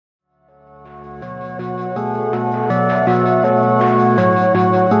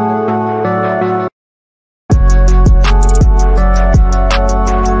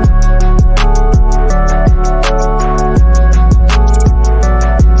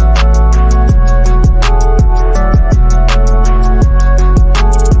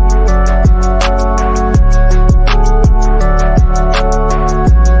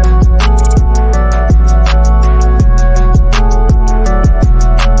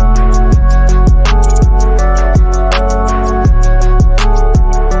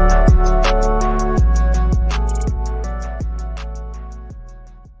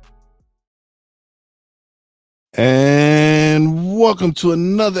welcome to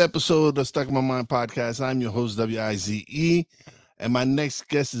another episode of the Stuck in My Mind podcast. I'm your host, Wize, and my next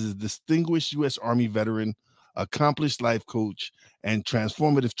guest is a distinguished U.S. Army veteran, accomplished life coach, and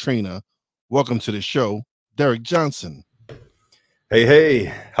transformative trainer. Welcome to the show, Derick Johnson.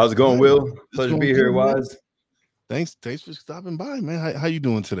 Hey, how's it going, Will? Pleasure to be here, good, Wize. Thanks for stopping by, man. How you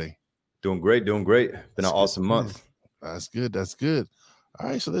doing today? Doing great. Been an awesome month. That's good. All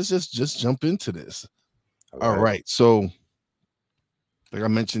right, so let's just jump into this. All right. So, like I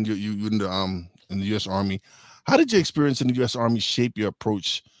mentioned, you in the U.S. Army. How did your experience in the U.S. Army shape your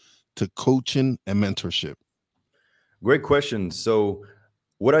approach to coaching and mentorship? Great question. So,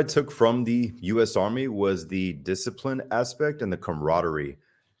 what I took from the U.S. Army was the discipline aspect and the camaraderie.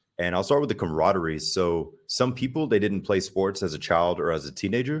 And I'll start with the camaraderie. So, some people, they didn't play sports as a child or as a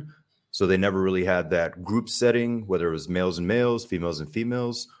teenager, so they never really had that group setting, whether it was males and males, females and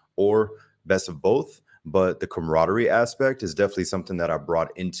females, or best of both. But the camaraderie aspect is definitely something that I brought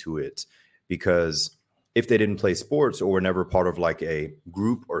into it, because if they didn't play sports or were never part of like a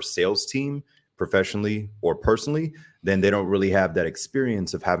group or sales team professionally or personally, then they don't really have that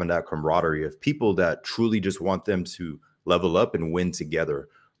experience of having that camaraderie of people that truly just want them to level up and win together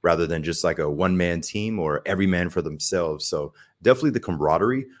rather than just like a one-man team or every man for themselves. So definitely the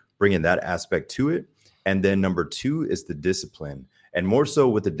camaraderie, bringing that aspect to it. And then number two is the discipline. And more so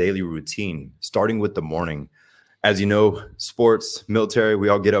with the daily routine, starting with the morning. As you know, sports, military, we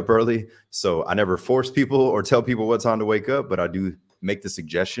all get up early. So I never force people or tell people what time to wake up, but I do make the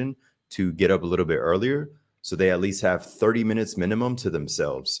suggestion to get up a little bit earlier so they at least have 30 minutes minimum to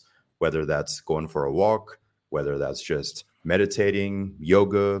themselves, whether that's going for a walk, whether that's just meditating,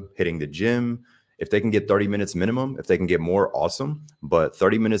 yoga, hitting the gym. If they can get 30 minutes minimum, if they can get more, awesome, but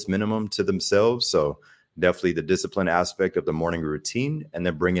 30 minutes minimum to themselves. So definitely the discipline aspect of the morning routine, and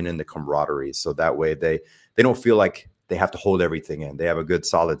then bringing in the camaraderie. So that way they don't feel like they have to hold everything in. They have a good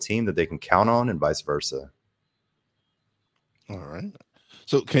solid team that they can count on, and vice versa. All right.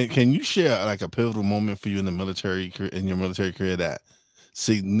 So can you share like a pivotal moment for you in your military career that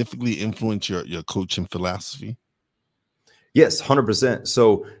significantly influenced your coaching philosophy? Yes, 100%.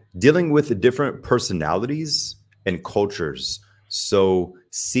 So dealing with the different personalities and cultures. So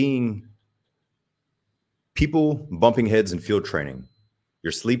seeing people bumping heads in field training.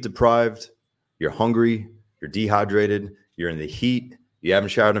 You're sleep deprived, you're hungry, you're dehydrated, you're in the heat, you haven't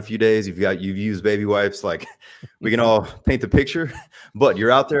showered in a few days, you've used baby wipes. Like, we can all paint the picture, but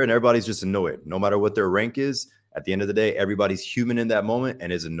you're out there and everybody's just annoyed. No matter what their rank is, at the end of the day, everybody's human in that moment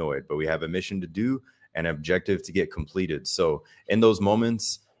and is annoyed, but we have a mission to do, an objective to get completed. So in those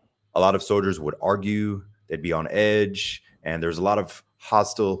moments, a lot of soldiers would argue, they'd be on edge, and there's a lot of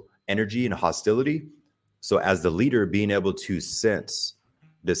hostile energy and hostility. So as the leader, being able to sense,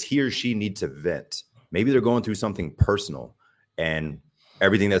 does he or she need to vent? Maybe they're going through something personal, and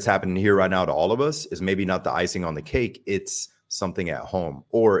everything that's happening here right now to all of us is maybe not the icing on the cake. It's something at home,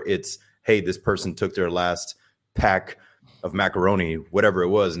 or it's, hey, this person took their last pack of macaroni, whatever it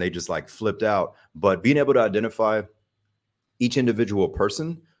was, and they just like flipped out. But being able to identify each individual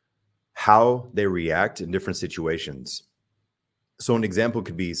person, how they react in different situations. So an example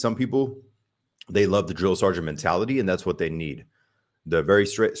could be some people, they love the drill sergeant mentality, and that's what they need. The very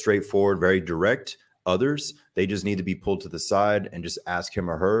straightforward, very direct. Others, they just need to be pulled to the side and just ask him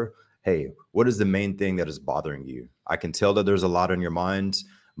or her, hey, what is the main thing that is bothering you? I can tell that there's a lot on your mind,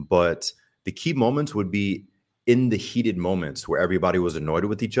 but the key moments would be in the heated moments where everybody was annoyed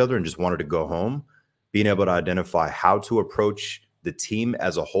with each other and just wanted to go home, being able to identify how to approach the team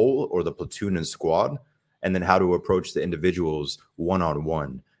as a whole or the platoon and squad, and then how to approach the individuals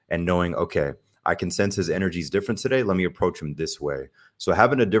one-on-one, and knowing, okay, I can sense his energy is different today. Let me approach him this way. So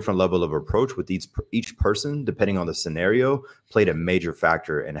having a different level of approach with each person, depending on the scenario, played a major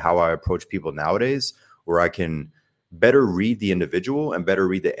factor in how I approach people nowadays, where I can better read the individual and better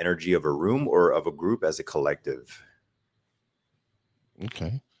read the energy of a room or of a group as a collective.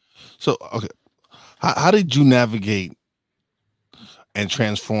 Okay. So, okay. How did you navigate and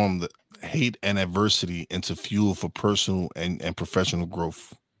transform the hate and adversity into fuel for personal and professional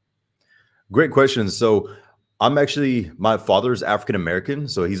growth? Great question. So my father's African-American.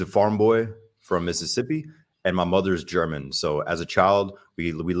 So he's a farm boy from Mississippi, and my mother's German. So as a child,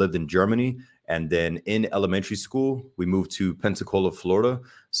 we lived in Germany. And then in elementary school, we moved to Pensacola, Florida.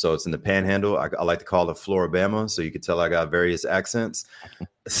 So it's in the Panhandle. I like to call it Floribama. So you could tell I got various accents.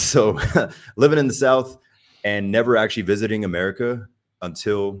 So living in the South and never actually visiting America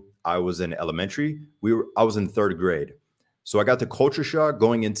until I was in elementary. I was in third grade. So I got the culture shock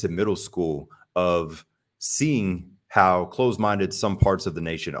going into middle school of seeing how closed-minded some parts of the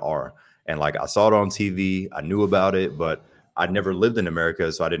nation are. And like, I saw it on TV, I knew about it, but I'd never lived in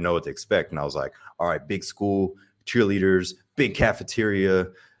America, so I didn't know what to expect. And I was like, all right, big school, cheerleaders, big cafeteria,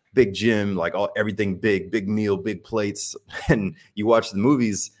 big gym, like everything big meal, big plates. And you watch the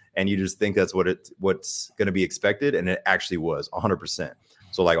movies and you just think that's what's going to be expected. And it actually was 100%.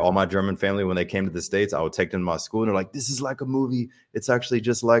 So like all my German family, when they came to the States, I would take them to my school and they're like, this is like a movie. It's actually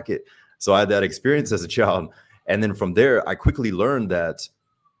just like it. So I had that experience as a child. And then from there, I quickly learned that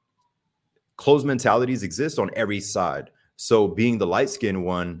closed mentalities exist on every side. So being the light-skinned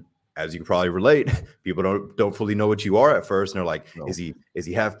one, as you can probably relate, people don't fully know what you are at first. And they're like, no. Is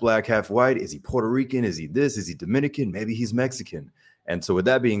he half black, half white? Is he Puerto Rican? Is he this? Is he Dominican? Maybe he's Mexican. And so with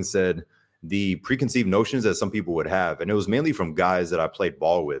that being said, the preconceived notions that some people would have, and it was mainly from guys that I played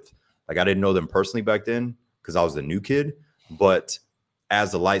ball with. Like I didn't know them personally back then because I was the new kid. But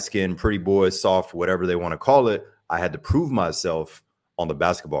as a light-skinned, pretty boy, soft, whatever they want to call it, I had to prove myself on the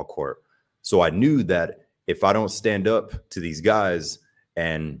basketball court. So I knew that if I don't stand up to these guys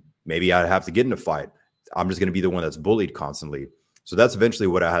and maybe I have to get in a fight, I'm just going to be the one that's bullied constantly. So that's eventually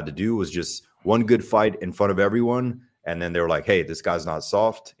what I had to do, was just one good fight in front of everyone. And then they were like, hey, this guy's not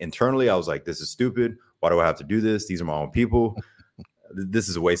soft. Internally, I was like, this is stupid. Why do I have to do this? These are my own people. This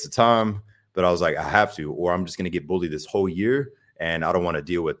is a waste of time. But I was like, I have to, or I'm just going to get bullied this whole year. And I don't want to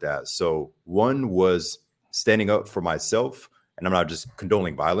deal with that. So one was standing up for myself. And I'm not just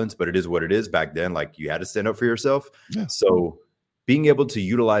condoning violence, but it is what it is. Back then, like you had to stand up for yourself. Yeah. So being able to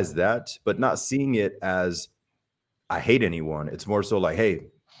utilize that, but not seeing it as I hate anyone. It's more so like, hey,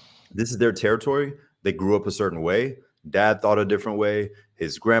 this is their territory. They grew up a certain way. Dad thought a different way.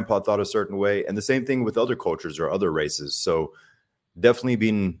 His grandpa thought a certain way. And the same thing with other cultures or other races. So definitely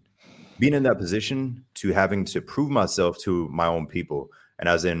being in that position to having to prove myself to my own people, and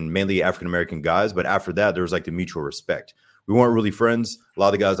as in mainly African-American guys. But after that, there was like the mutual respect. We weren't really friends. A lot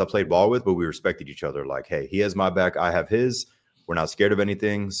of the guys I played ball with, but we respected each other. Like, hey, he has my back, I have his. We're not scared of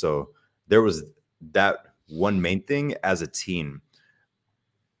anything. So there was that one main thing as a team.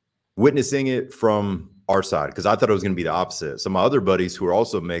 Witnessing it from our side, because I thought it was going to be the opposite. So my other buddies who were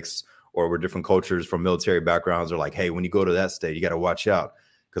also mixed or were different cultures from military backgrounds are like, hey, when you go to that state, you got to watch out.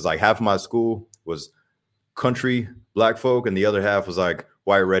 Because like half of my school was country black folk and the other half was like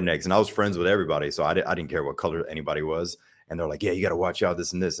white rednecks. And I was friends with everybody. So I didn't care what color anybody was. And they're like, yeah, you got to watch out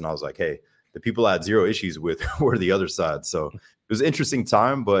this and this. And I was like, hey, the people I had zero issues with were the other side. So it was an interesting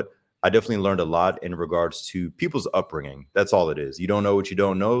time, but I definitely learned a lot in regards to people's upbringing. That's all it is. You don't know what you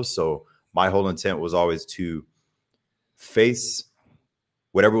don't know. So my whole intent was always to face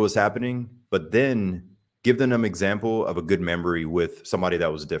whatever was happening, but then give them an example of a good memory with somebody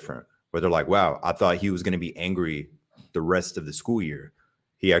that was different, where they're like, wow, I thought he was going to be angry the rest of the school year.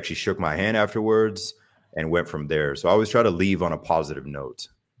 He actually shook my hand afterwards and went from there. So I always try to leave on a positive note.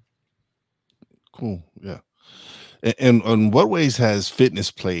 Cool. Yeah. And in what ways has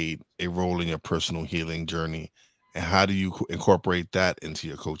fitness played a role in your personal healing journey? And how do you incorporate that into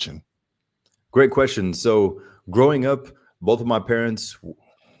your coaching? Great question. So growing up, both of my parents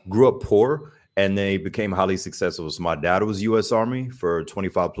grew up poor and they became highly successful. So my dad was U.S. Army for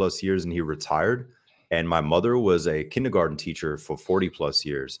 25 plus years and he retired. And my mother was a kindergarten teacher for 40 plus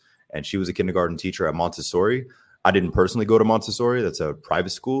years. And she was a kindergarten teacher at Montessori. I didn't personally go to Montessori. That's a private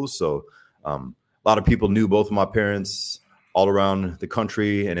school. So a lot of people knew both of my parents all around the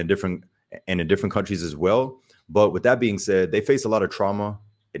country and in different countries as well. But with that being said, they faced a lot of trauma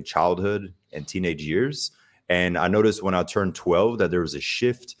in childhood and teenage years. And I noticed when I turned 12 that there was a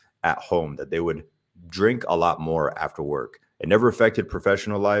shift at home, that they would drink a lot more after work. It never affected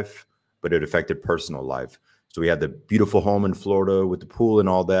professional life, but it affected personal life. So we had the beautiful home in Florida with the pool and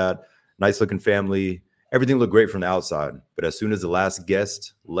all that, nice looking family. Everything looked great from the outside. But as soon as the last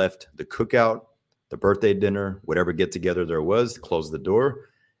guest left the cookout, the birthday dinner, whatever get together there was, closed the door.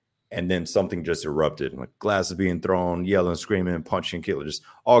 And then something just erupted, like glasses being thrown, yelling, screaming, punching, killing, just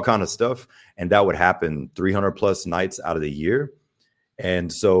all kind of stuff. And that would happen 300 plus nights out of the year.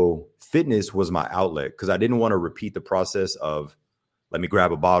 And so fitness was my outlet because I didn't want to repeat the process of let me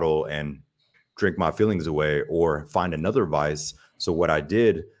grab a bottle and drink my feelings away or find another vice. So what I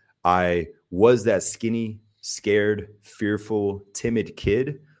did, I was that skinny, scared, fearful, timid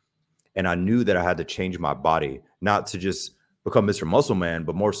kid. And I knew that I had to change my body, not to just become Mr. Muscle Man,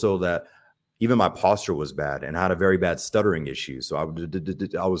 but more so that even my posture was bad and I had a very bad stuttering issue. So I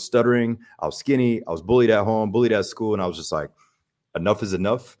was stuttering, I was skinny, I was bullied at home, bullied at school. And I was just like, enough is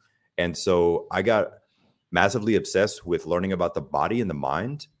enough. And so I got massively obsessed with learning about the body and the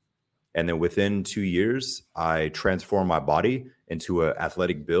mind. And then within 2 years, I transformed my body into an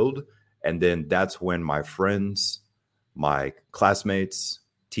athletic build. And then that's when my friends, my classmates,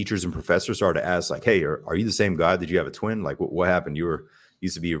 teachers and professors started to ask, like, hey, are you the same guy? Did you have a twin? Like, what happened?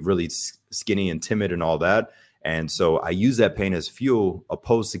 Used to be really skinny and timid and all that. And so I use that pain as fuel,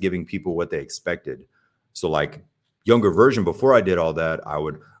 opposed to giving people what they expected. So like younger version, before I did all that, I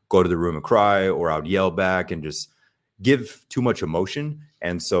would go to the room and cry, or I would yell back and just give too much emotion.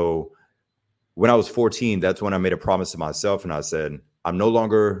 And so when I was 14, that's when I made a promise to myself. And I said, I'm no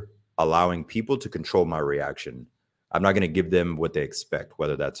longer allowing people to control my reaction. I'm not going to give them what they expect,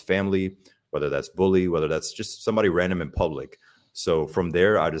 whether that's family, whether that's bully, whether that's just somebody random in public. So from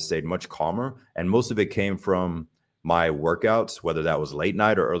there, I just stayed much calmer. And most of it came from my workouts, whether that was late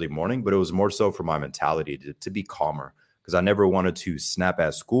night or early morning, but it was more so for my mentality to be calmer, because I never wanted to snap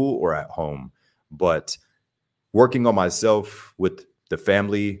at school or at home. But working on myself with the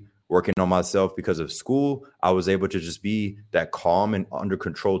family, working on myself because of school, I was able to just be that calm and under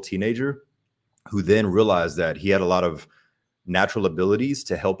control teenager who then realized that he had a lot of natural abilities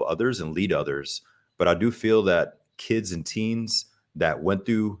to help others and lead others. But I do feel that kids and teens that went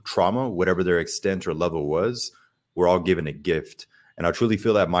through trauma, whatever their extent or level was, were all given a gift. And I truly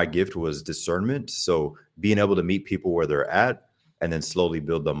feel that my gift was discernment. So being able to meet people where they're at and then slowly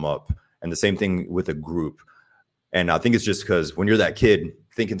build them up. And the same thing with a group. And I think it's just because when you're that kid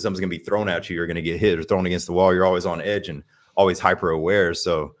thinking something's going to be thrown at you, you're going to get hit or thrown against the wall, you're always on edge and always hyper aware.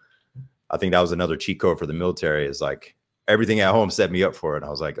 So I think that was another cheat code for the military, is like everything at home set me up for it. I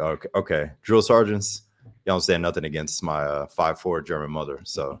was like, okay, drill sergeants, y'all don't stand nothing against my 5'4" German mother.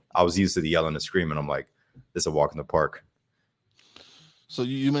 So I was used to the yelling and screaming. I'm like, this is a walk in the park. So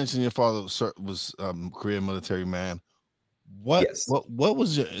you mentioned your father was Korean military man. What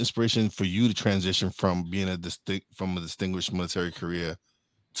was your inspiration for you to transition from being a distinguished military career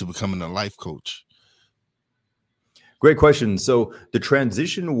to becoming a life coach? Great question. So the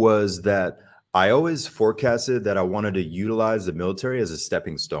transition was that I always forecasted that I wanted to utilize the military as a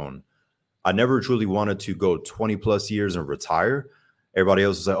stepping stone. I never truly wanted to go 20 plus years and retire. Everybody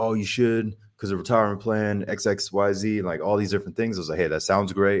else was like, oh, you should, because of retirement plan, XXYZ, and like all these different things. I was like, hey, that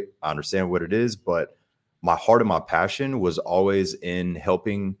sounds great. I understand what it is, but my heart and my passion was always in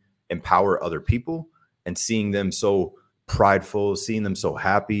helping empower other people and seeing them so prideful, seeing them so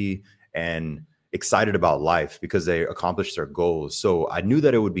happy and excited about life because they accomplished their goals. So I knew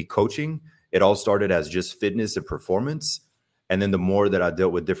that it would be coaching. It all started as just fitness and performance. And then the more that I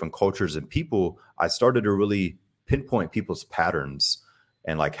dealt with different cultures and people, I started to really pinpoint people's patterns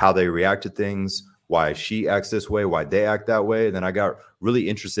and like how they react to things, why she acts this way, why they act that way. And then I got really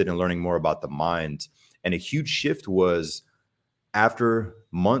interested in learning more about the mind. And a huge shift was after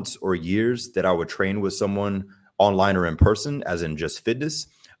months or years that I would train with someone online or in person, as in just fitness,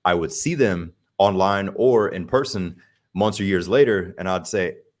 I would see them online or in person months or years later. And I'd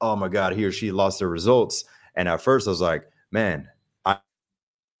say, oh my God, he or she lost their results. And at first I was like, man, I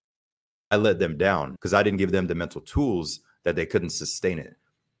let them down because I didn't give them the mental tools that they couldn't sustain it.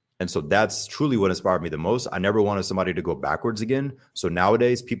 And so that's truly what inspired me the most. I never wanted somebody to go backwards again. So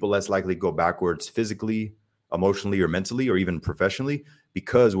nowadays, people less likely go backwards physically, emotionally, or mentally, or even professionally,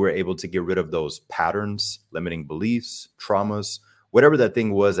 because we're able to get rid of those patterns, limiting beliefs, traumas, whatever that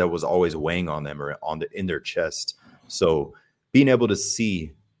thing was that was always weighing on them or in their chest. So being able to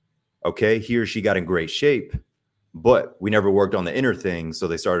see, okay, he or she got in great shape, but we never worked on the inner thing. So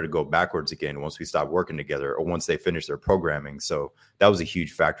they started to go backwards again once we stopped working together or once they finished their programming. So that was a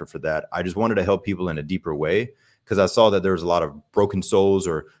huge factor for that. I just wanted to help people in a deeper way because I saw that there was a lot of broken souls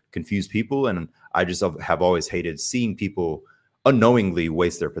or confused people. And I just have always hated seeing people unknowingly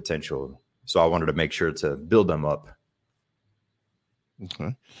waste their potential. So I wanted to make sure to build them up.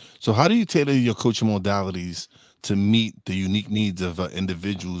 Okay. So how do you tailor your coaching modalities to meet the unique needs of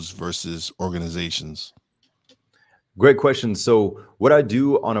individuals versus organizations? Great question. So what I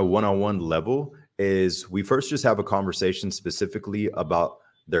do on a one-on-one level is we first just have a conversation specifically about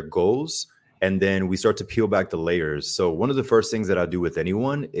their goals, and then we start to peel back the layers. So one of the first things that I do with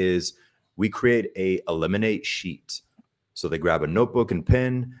anyone is we create a eliminate sheet. So they grab a notebook and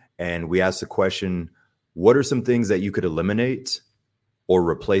pen, and we ask the question, what are some things that you could eliminate or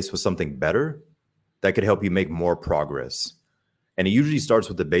replace with something better that could help you make more progress? And it usually starts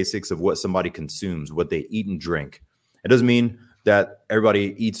with the basics of what somebody consumes, what they eat and drink. It doesn't mean that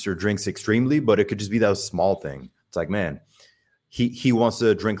everybody eats or drinks extremely, but it could just be that small thing. It's like, man, he wants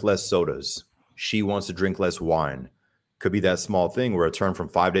to drink less sodas. She wants to drink less wine. Could be that small thing where it turned from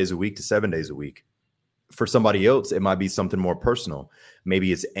 5 days a week to 7 days a week. For somebody else, it might be something more personal.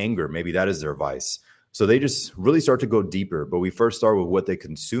 Maybe it's anger. Maybe that is their vice. So they just really start to go deeper. But we first start with what they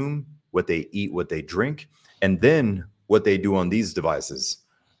consume, what they eat, what they drink, and then what they do on these devices.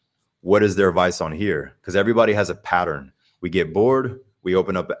 What is their vice on here? Because everybody has a pattern. We get bored, we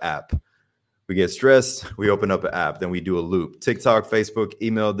open up an app. We get stressed, we open up an app, then we do a loop. TikTok, Facebook,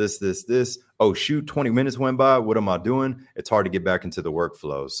 email, this. Oh, shoot, 20 minutes went by. What am I doing? It's hard to get back into the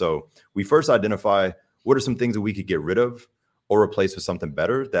workflow. So we first identify what are some things that we could get rid of or replace with something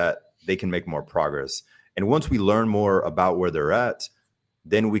better that they can make more progress. And once we learn more about where they're at,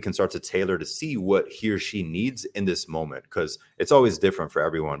 then we can start to tailor to see what he or she needs in this moment, because it's always different for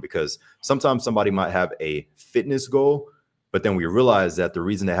everyone, because sometimes somebody might have a fitness goal, but then we realize that the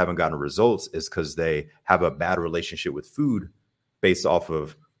reason they haven't gotten results is because they have a bad relationship with food based off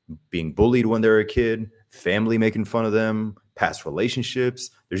of being bullied when they're a kid, family making fun of them, past relationships.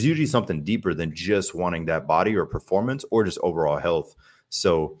 There's usually something deeper than just wanting that body or performance or just overall health.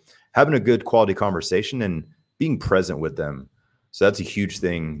 So having a good quality conversation and being present with them. So that's a huge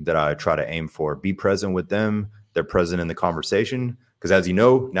thing that I try to aim for. Be present with them. They're present in the conversation. Because as you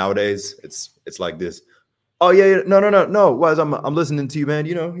know, nowadays it's like this. Oh yeah, no. Wize, I'm listening to you, man.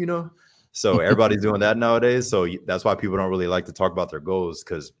 You know. So everybody's doing that nowadays. So that's why people don't really like to talk about their goals,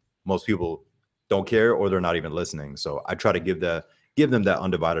 because most people don't care or they're not even listening. So I try to give them that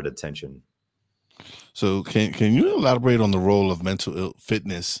undivided attention. So can you elaborate on the role of mental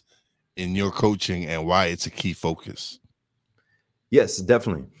fitness in your coaching and why it's a key focus? Yes,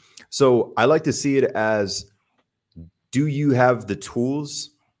 definitely. So I like to see it as, do you have the tools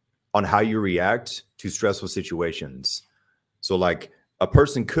on how you react to stressful situations? So like a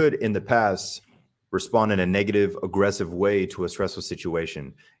person could in the past respond in a negative, aggressive way to a stressful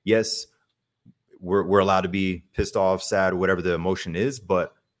situation. Yes, we're allowed to be pissed off, sad, whatever the emotion is,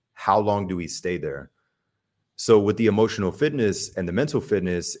 but how long do we stay there? So with the emotional fitness and the mental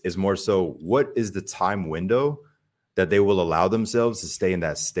fitness is more so, what is the time window that they will allow themselves to stay in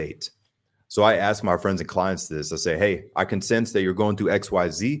that state? So I ask my friends and clients this. I say, hey, I can sense that you're going through X, Y,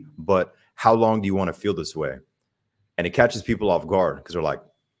 Z, but how long do you want to feel this way? And it catches people off guard because they're like,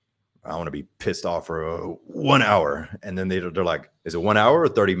 I want to be pissed off for 1 hour. And then they're like, is it 1 hour or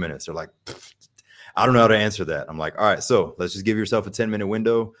 30 minutes? They're like, I don't know how to answer that. I'm like, all right, so let's just give yourself a 10-minute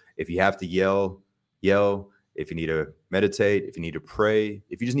window. If you have to yell. If you need to meditate, if you need to pray,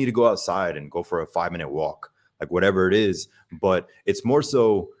 if you just need to go outside and go for a 5-minute walk, like whatever it is. But it's more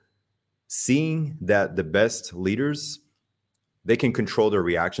so seeing that the best leaders, they can control their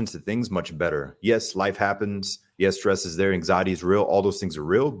reactions to things much better. Yes, life happens. Yes, stress is there. Anxiety is real. All those things are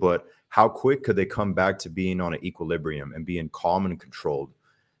real. But how quick could they come back to being on an equilibrium and being calm and controlled?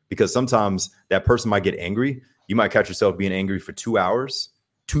 Because sometimes that person might get angry. You might catch yourself being angry for 2 hours,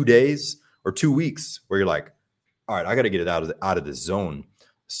 2 days, or 2 weeks, where you're like, all right, I got to get it out of this zone.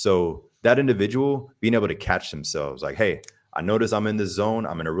 So that individual being able to catch themselves like, hey, I notice I'm in this zone.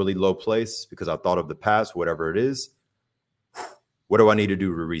 I'm in a really low place because I thought of the past, whatever it is. What do I need to do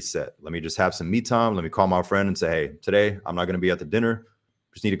to reset? Let me just have some me time. Let me call my friend and say, hey, today I'm not going to be at the dinner.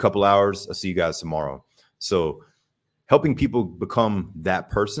 Just need a couple hours. I'll see you guys tomorrow. So helping people become that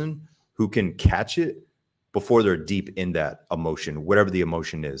person who can catch it before they're deep in that emotion, whatever the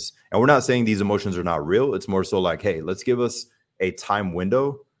emotion is. And we're not saying these emotions are not real. It's more so like, hey, let's give us a time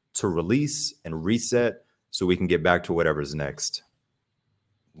window to release and reset so we can get back to whatever's next.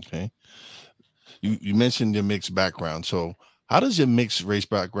 Okay. You mentioned your mixed background. So how does your mixed race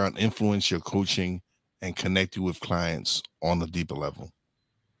background influence your coaching and connect you with clients on a deeper level?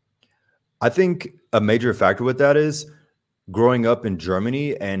 I think a major factor with that is growing up in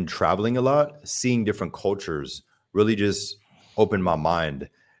Germany and traveling a lot, seeing different cultures really just opened my mind.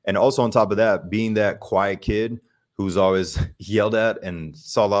 And also on top of that, being that quiet kid who's always yelled at and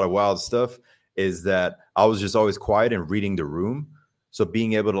saw a lot of wild stuff, is that I was just always quiet and reading the room. So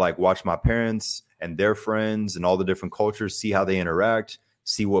being able to like watch my parents and their friends and all the different cultures, see how they interact,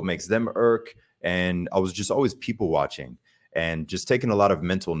 see what makes them irk. And I was just always people watching and just taking a lot of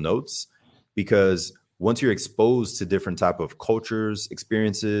mental notes, because once you're exposed to different type of cultures,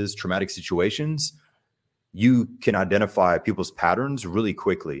 experiences, traumatic situations, you can identify people's patterns really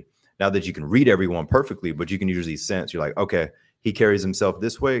quickly. Now that you can read everyone perfectly, but you can usually sense, you're like, okay, he carries himself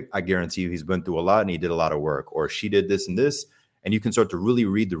this way. I guarantee you he's been through a lot and he did a lot of work, or she did this and this. And you can start to really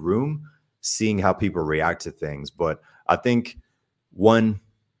read the room, seeing how people react to things. But I think one,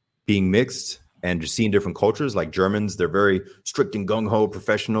 being mixed and just seeing different cultures, like Germans, they're very strict and gung-ho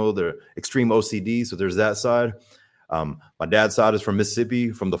professional. They're extreme OCD. So there's that side. My dad's side is from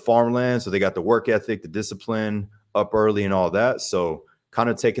Mississippi, from the farmland. So they got the work ethic, the discipline, up early and all that. So kind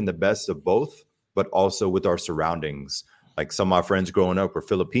of taking the best of both, but also with our surroundings. Like some of my friends growing up were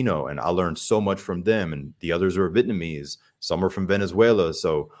Filipino, and I learned so much from them. And the others were Vietnamese. Some are from Venezuela.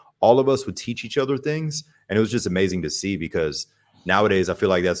 So all of us would teach each other things. And it was just amazing to see, because nowadays I feel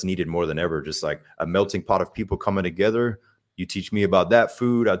like that's needed more than ever. Just like a melting pot of people coming together. you teach me about that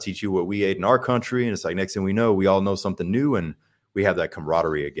food, I'll teach you what we ate in our country. And it's like, next thing we know, we all know something new and we have that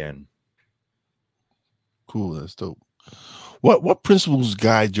camaraderie again. Cool. That's dope. What principles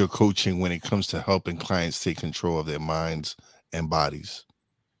guide your coaching when it comes to helping clients take control of their minds and bodies?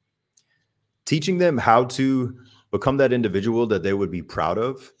 Teaching them how to become that individual that they would be proud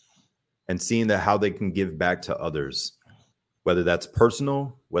of, and seeing that how they can give back to others, whether that's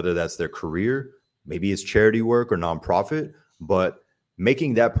personal, whether that's their career, maybe it's charity work or nonprofit, but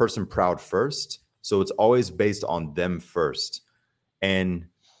making that person proud first. So it's always based on them first. And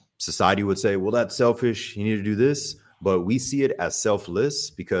society would say, well, that's selfish. You need to do this. But we see it as selfless,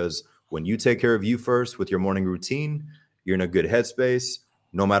 because when you take care of you first with your morning routine, you're in a good headspace.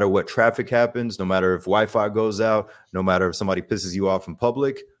 No matter what traffic happens, no matter if Wi-Fi goes out, no matter if somebody pisses you off in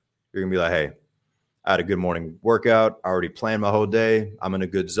public, you're going to be like, hey, I had a good morning workout. I already planned my whole day. I'm in a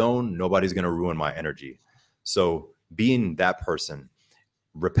good zone. Nobody's going to ruin my energy. So being that person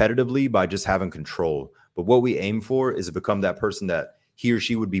repetitively by just having control. But what we aim for is to become that person that he or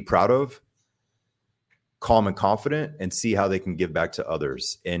she would be proud of, calm and confident, and see how they can give back to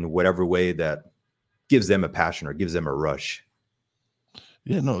others in whatever way that gives them a passion or gives them a rush.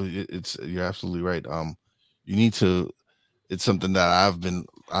 Yeah, no, you're absolutely right. You need to. It's something that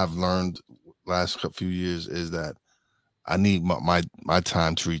I've learned last few years, is that I need my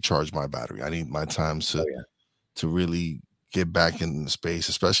time to recharge my battery. I need my time to really get back in space,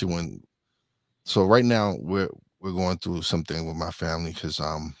 especially when. So right now we're going through something with my family, because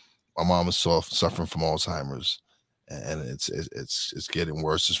my mom is suffering from Alzheimer's, and it's getting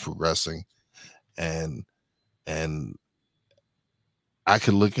worse. It's progressing, and I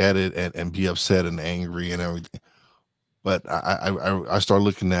could look at it and be upset and angry and everything. But I start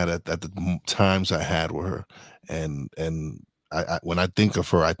looking at the times I had with her, and I when I think of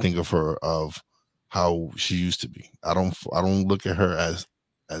her, I think of her of how she used to be. I don't look at her as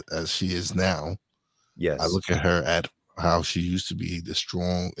she is now. Yes. I look at her at how she used to be, the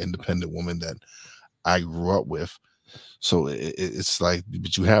strong, independent woman that I grew up with. So it's like,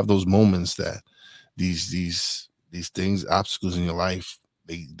 but you have those moments that these things, obstacles in your life,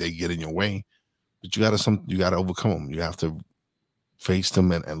 they get in your way. But you gotta overcome them. You have to face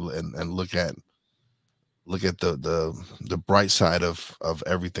them and look at the bright side of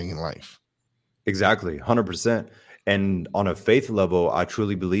everything in life. Exactly, 100%. And on a faith level, I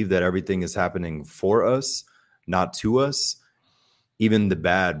truly believe that everything is happening for us, not to us, even the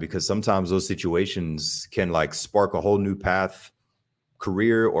bad, because sometimes those situations can like spark a whole new path,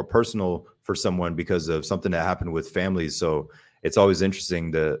 career or personal, for someone because of something that happened with families. So it's always interesting,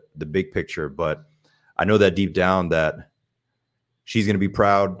 the big picture. But I know that deep down that she's going to be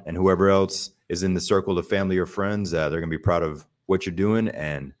proud, and whoever else is in the circle of family or friends, they're going to be proud of what you're doing,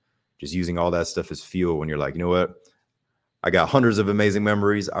 and just using all that stuff as fuel when you're like, you know what? I got hundreds of amazing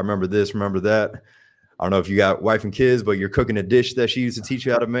memories. I remember this, remember that. I don't know if you got wife and kids, but you're cooking a dish that she used to teach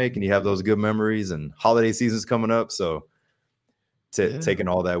you how to make, and you have those good memories, and holiday season's coming up. So taking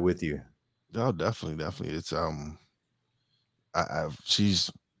all that with you. Oh, definitely. It's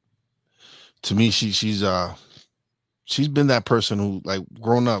she's, to me, she's been that person who, like,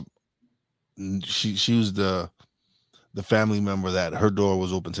 grown up, she was the family member that her door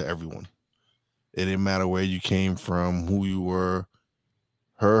was open to everyone. It didn't matter where you came from, who you were.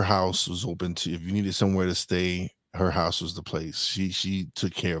 Her house was open to, if you needed somewhere to stay, her house was the place. She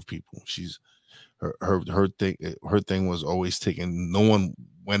took care of people. She's her thing was always taking. No one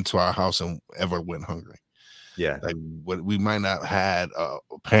went to our house and ever went hungry. Yeah. Like, what we might not had a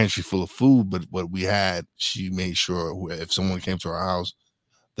pantry full of food, but what we had, she made sure if someone came to our house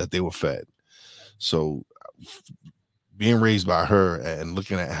that they were fed. So being raised by her and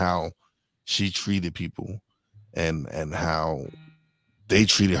looking at how she treated people and how they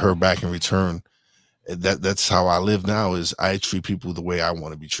treated her back in return, that's how I live now. Is I treat people the way I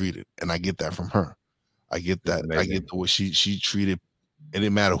want to be treated, and I get that from her. I get that. I get the way she treated. It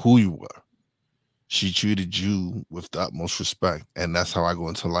didn't matter who you were. She treated you with the utmost respect, and that's how I go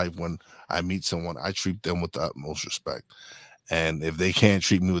into life. When I meet someone, I treat them with the utmost respect, and if they can't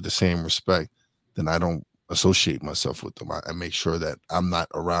treat me with the same respect, then I don't associate myself with them. I make sure that I'm not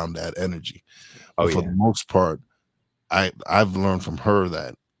around that energy. But for the most part, I've learned from her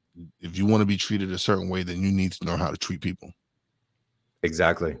that if you want to be treated a certain way, then you need to know how to treat people.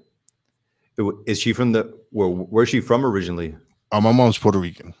 Exactly. Is she from where's she from originally? My mom's Puerto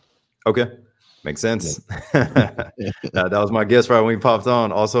Rican. Okay. Makes sense. Yeah. That was my guess right when we popped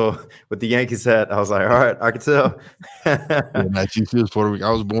on. Also with the Yankees hat, I was like, all right, I could tell. She was Puerto Rican.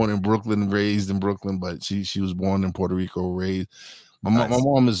 I was born in Brooklyn, raised in Brooklyn, but she was born in Puerto Rico, raised. My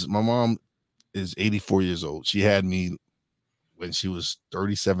mom is 84 years old. She had me when she was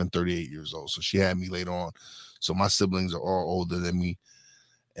 37, 38 years old. So she had me later on. So my siblings are all older than me.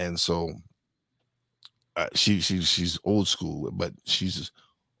 And so she's old school, but she's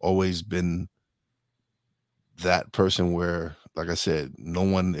always been that person where, like I said, no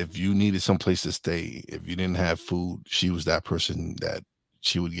one, if you needed some place to stay, if you didn't have food, she was that person that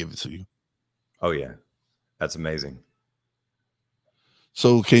she would give it to you. Oh yeah, that's amazing.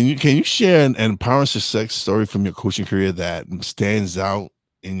 So can you share an empowering success story from your coaching career that stands out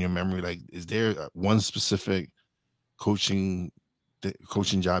in your memory? Like, is there one specific coaching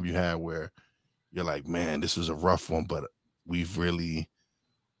job you had where you're like, man, this was a rough one, but we've really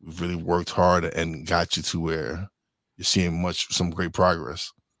worked hard and got you to where you're seeing some great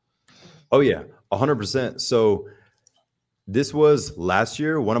progress? Oh yeah, 100%. So this was last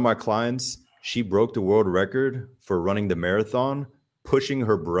year. One of my clients, she broke the world record for running the marathon, pushing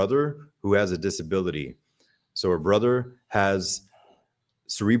her brother who has a disability. So her brother has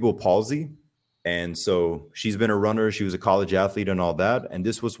cerebral palsy. And so she's been a runner. She was a college athlete and all that. And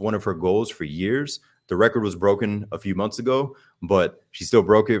this was one of her goals for years. The record was broken a few months ago, but she still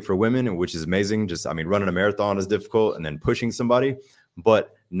broke it for women, which is amazing. Just, I mean, running a marathon is difficult, and then pushing somebody,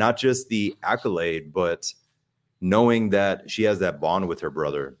 but not just the accolade, but knowing that she has that bond with her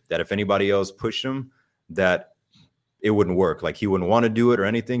brother, that if anybody else pushed him, that it wouldn't work. Like he wouldn't want to do it or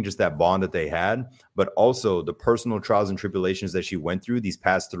anything, just that bond that they had. But also the personal trials and tribulations that she went through these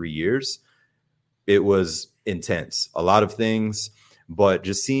past 3 years, it was intense. A lot of things, but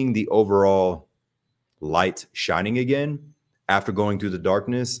just seeing the overall light shining again after going through the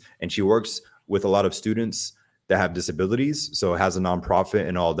darkness. And she works with a lot of students that have disabilities, so has a nonprofit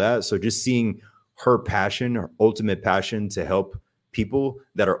and all that. So just seeing her passion, her ultimate passion to help people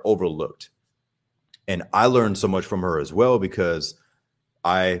that are overlooked. And I learned so much from her as well, because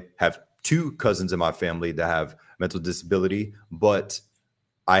I have 2 cousins in my family that have mental disability, but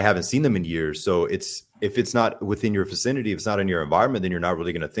I haven't seen them in years. So if it's not within your vicinity, if it's not in your environment, then you're not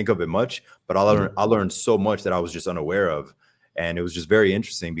really going to think of it much. But I learned so much that I was just unaware of. And it was just very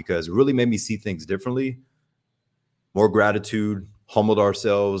interesting because it really made me see things differently, more gratitude, humbled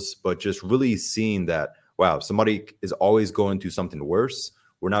ourselves, but just really seeing that, wow, somebody is always going through something worse.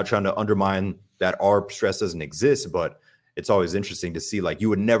 We're not trying to undermine that our stress doesn't exist, but it's always interesting to see, like, you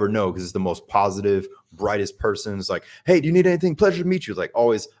would never know because it's the most positive, brightest person. It's like, hey, do you need anything? Pleasure to meet you. It's like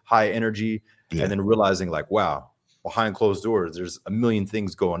always high energy. Yeah. And then realizing like, wow, behind closed doors, there's a million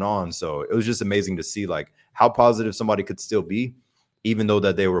things going on. So it was just amazing to see like how positive somebody could still be, even though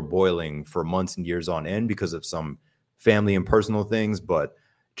that they were boiling for months and years on end because of some family and personal things, but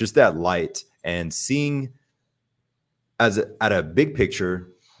just that light and seeing at a big picture.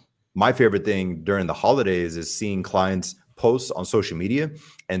 My favorite thing during the holidays is seeing clients post on social media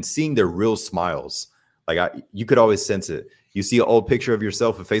and seeing their real smiles. Like you could always sense it. You see an old picture of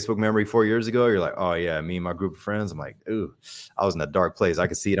yourself in Facebook memory 4 years ago. You're like, oh yeah, me and my group of friends. I'm like, ooh, I was in a dark place. I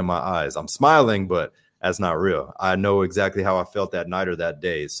could see it in my eyes. I'm smiling, but that's not real. I know exactly how I felt that night or that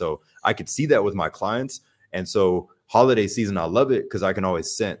day. So I could see that with my clients. And so holiday season, I love it because I can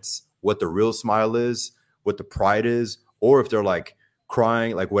always sense what the real smile is, what the pride is, or if they're like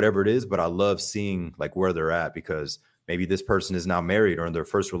crying, like whatever it is. But I love seeing like where they're at, because maybe this person is now married or in their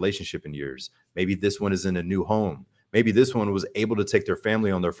first relationship in years. Maybe this one is in a new home. Maybe this one was able to take their family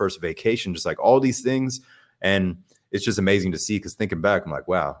on their first vacation, just like all these things. And it's just amazing to see, because thinking back, I'm like,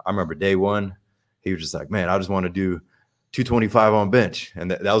 wow, I remember day one, he was just like, man, I just want to do 225 on bench.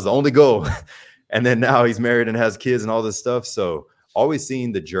 And that was the only goal. And then now he's married and has kids and all this stuff. So always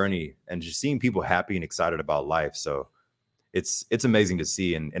seeing the journey and just seeing people happy and excited about life. So it's amazing to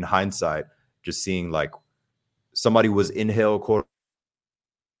see. And in hindsight, just seeing like somebody was in hell, quote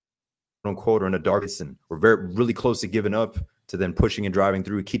unquote, or in a darkness, and we're really close to giving up, to then pushing and driving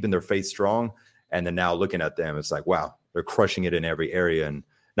through, keeping their faith strong. And then now looking at them, it's like, wow, they're crushing it in every area, and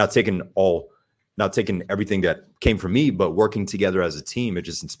not taking everything that came from me, but working together as a team. It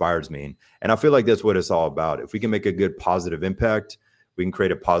just inspires me. And I feel like that's what it's all about. If we can make a good positive impact, we can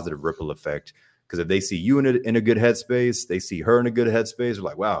create a positive ripple effect. Because if they see you in a good headspace, they see her in a good headspace, they're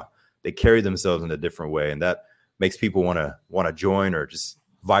like, wow, they carry themselves in a different way. And that makes people want to join or just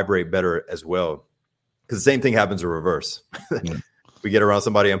vibrate better as well. Because the same thing happens in reverse. Yeah. We get around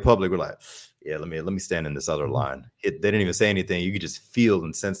somebody in public, we're like, yeah, let me stand in this other line. They didn't even say anything. You could just feel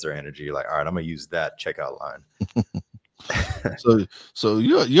and sense their energy. You're like, all right, I'm gonna use that checkout line. So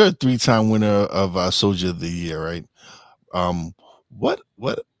you're a 3-time winner of Soldier of the Year, right?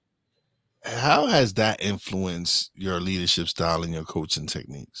 How has that influenced your leadership style and your coaching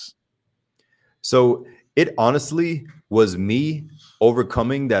techniques? So it honestly was me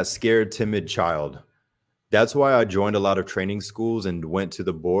overcoming that scared, timid child. That's why I joined a lot of training schools and went to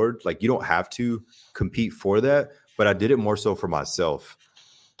the board. Like, you don't have to compete for that, but I did it more so for myself.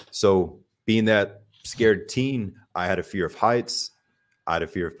 So being that scared teen, I had a fear of heights. I had a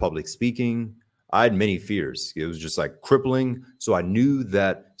fear of public speaking. I had many fears. It was just like crippling. So I knew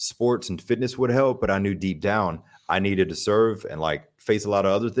that sports and fitness would help, but I knew deep down I needed to serve and like face a lot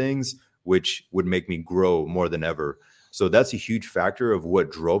of other things, which would make me grow more than ever. So that's a huge factor of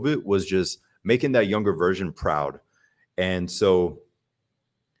what drove it, was just making that younger version proud. And so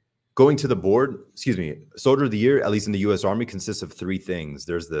going to the board, Soldier of the Year, at least in the U.S. Army, consists of three things.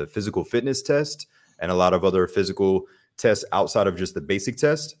 There's the physical fitness test and a lot of other physical tests outside of just the basic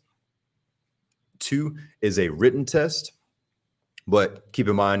test. 2 is a written test, but keep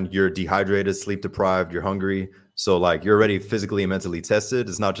in mind you're dehydrated, sleep deprived, you're hungry. So like you're already physically and mentally tested.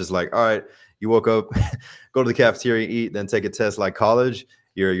 It's not just like, all right, you woke up, go to the cafeteria, eat, then take a test like college.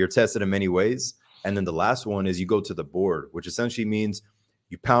 You're tested in many ways. And then the last one is you go to the board, which essentially means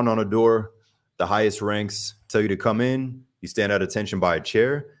you pound on a door, the highest ranks tell you to come in, you stand at attention by a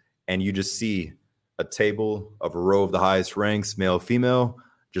chair, and you just see a table of a row of the highest ranks, male, female,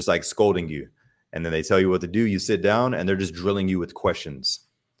 just like scolding you. And then they tell you what to do. You sit down and they're just drilling you with questions.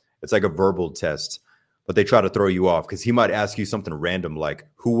 It's like a verbal test, but they try to throw you off because he might ask you something random like,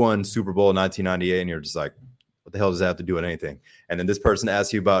 who won Super Bowl 1998? And you're just like, what the hell does that have to do with anything? And then this person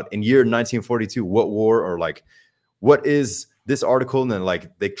asks you about in year 1942, what war, or like, what is this article? And then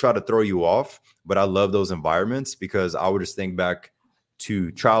like they try to throw you off. But I love those environments because I would just think back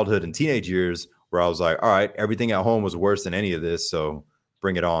to childhood and teenage years where I was like, all right, everything at home was worse than any of this. So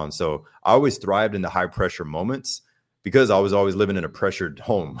bring it on. So I always thrived in the high pressure moments because I was always living in a pressured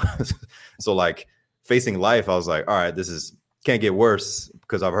home. So like facing life, I was like, all right, can't get worse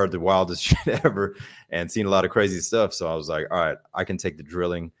because I've heard the wildest shit ever and seen a lot of crazy stuff. So I was like, all right, I can take the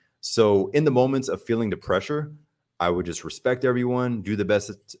drilling. So in the moments of feeling the pressure, I would just respect everyone, do the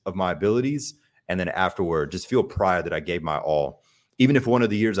best of my abilities. And then afterward, just feel pride that I gave my all. Even if one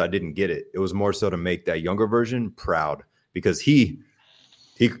of the years I didn't get it, it was more so to make that younger version proud because he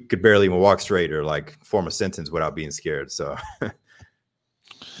could barely even walk straight or like form a sentence without being scared. So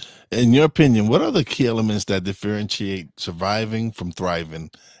in your opinion, what are the key elements that differentiate surviving from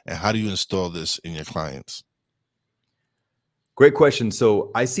thriving? And how do you install this in your clients? Great question. So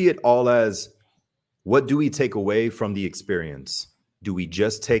I see it all as, what do we take away from the experience? Do we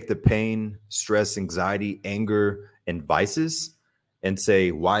just take the pain, stress, anxiety, anger, and vices and say,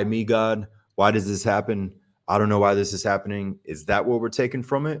 why me, God? Why does this happen? I don't know why this is happening. Is that what we're taking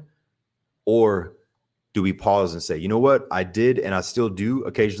from it? Or do we pause and say, you know what? I did and I still do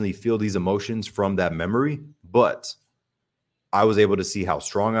occasionally feel these emotions from that memory, but I was able to see how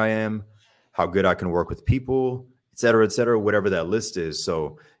strong I am, how good I can work with people, et cetera, whatever that list is.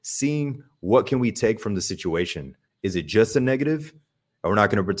 So seeing what can we take from the situation? Is it just a negative? And we're not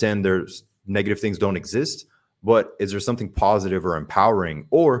going to pretend there's negative things don't exist, but is there something positive or empowering?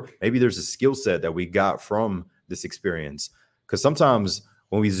 Or maybe there's a skill set that we got from this experience. Because sometimes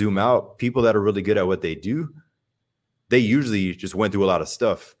when we zoom out, people that are really good at what they do, they usually just went through a lot of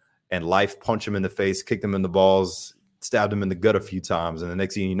stuff and life punched them in the face, kicked them in the balls, stabbed them in the gut a few times. And the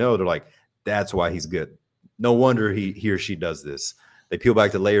next thing you know, they're like, that's why he's good. No wonder he or she does this. They peel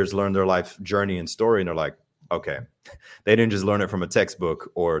back the layers, learn their life journey and story, and they're like, okay, they didn't just learn it from a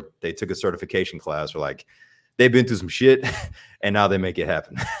textbook or they took a certification class, or like they've been through some shit and now they make it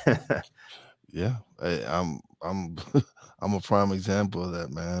happen. Yeah, I'm I'm a prime example of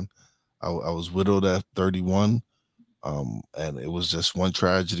that, man. I was widowed at 31, and it was just one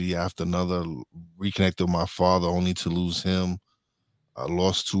tragedy after another. Reconnected with my father, only to lose him. I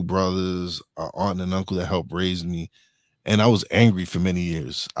lost 2 brothers, an aunt and uncle that helped raise me, and I was angry for many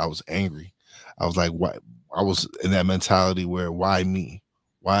years. I was angry. I was like, why? I was in that mentality where, why me?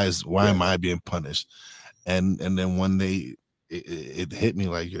 Why am I being punished? And then one day it hit me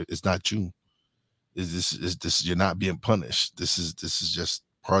like, it's not you. Is this you're not being punished. This is just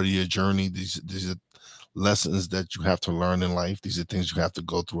part of your journey. These are lessons that you have to learn in life. These are things you have to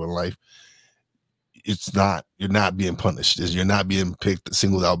go through in life. You're not being punished. You're not being picked,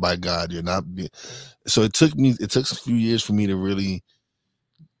 singled out by God. You're not being. So it took a few years for me to really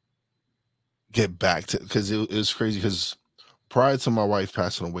get back to, because it was crazy, because prior to my wife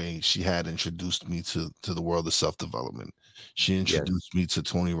passing away, she had introduced me to the world of self-development. She introduced me to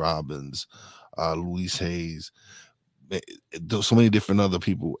Tony Robbins, Louise Hayes, so many different other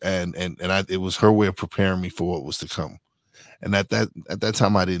people, and it was her way of preparing me for what was to come. And at that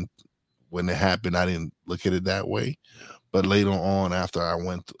time, when it happened, I didn't look at it that way. But later on, after I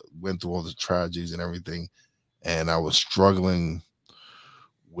went through all the tragedies and everything, and I was struggling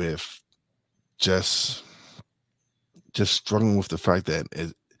with just just struggling with the fact that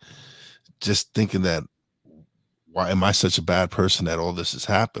just thinking that, why am I such a bad person that all this is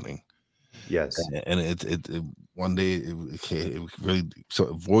happening? Yes. And it one day it really, so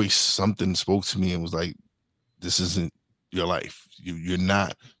a voice, something spoke to me and was like, this isn't your life. You're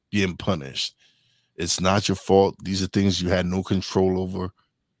not being punished. It's not your fault. These are things you had no control over.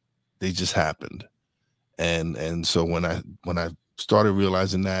 They just happened. And so when I started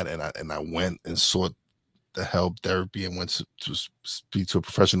realizing that, and I went and sought the help, therapy, and went to speak to a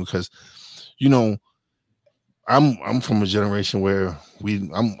professional, because, you know, I'm from a generation where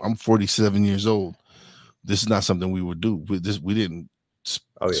I'm 47 years old. This is not something we would do. We didn't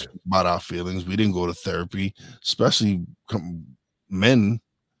speak about our feelings. We didn't go to therapy, especially men.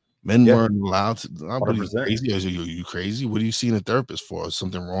 Men weren't allowed to. What, are you crazy? Are you crazy? What are you seeing a therapist for? Is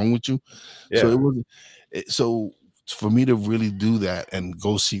something wrong with you? So it wasn't. So for me to really do that and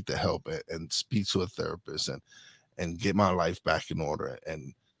go seek the help and speak to a therapist and get my life back in order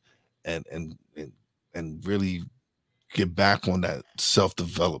and really get back on that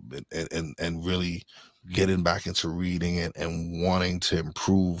self-development and really getting back into reading and wanting to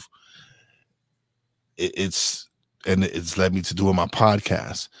improve. It's led me to doing my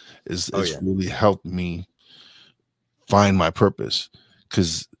podcast. It's really helped me find my purpose,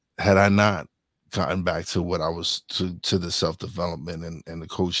 because had I not gotten back to what I was to the self-development and the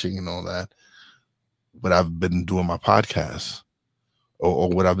coaching and all that, but I've been doing my podcast or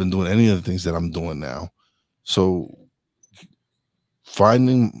what I've been doing, any of the things that I'm doing now. So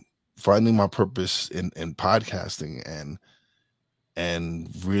finding my purpose in podcasting and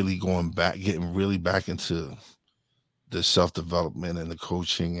really getting really back into the self-development and the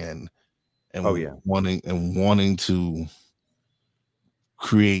coaching and wanting to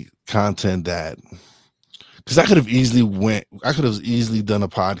create content that, because I could have easily done a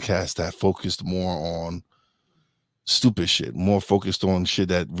podcast that focused more on stupid shit, more focused on shit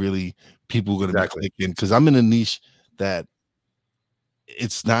that really people are gonna be clicking, because I'm in a niche that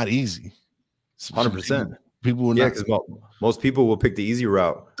it's not easy. 100%. People will not. Because most people will pick the easy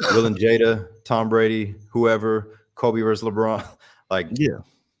route. Will and Jada, Tom Brady, whoever, Kobe versus LeBron.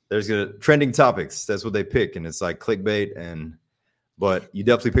 There's trending topics. That's what they pick, and it's like clickbait. But you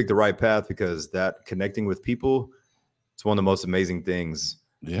definitely picked the right path, because that connecting with people, it's one of the most amazing things.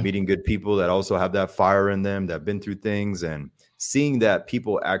 Meeting good people that also have that fire in them, that have been through things, and seeing that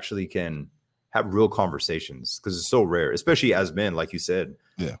people actually can have real conversations, because it's so rare, especially as men, like you said.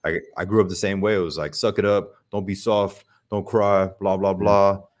 I grew up the same way. It was like, suck it up, don't be soft, don't cry, blah, blah,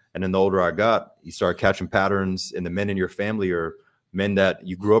 blah. And then the older I got, you start catching patterns in the men in your family or men that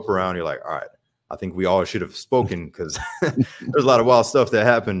you grew up around. You're like, all right, I think we all should have spoken, because there's a lot of wild stuff that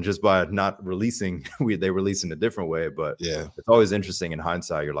happened just by not releasing. They release in a different way. But it's always interesting in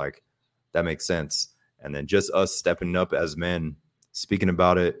hindsight. You're like, that makes sense. And then just us stepping up as men, speaking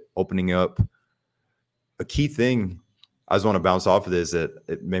about it, opening up. A key thing I just want to bounce off of this that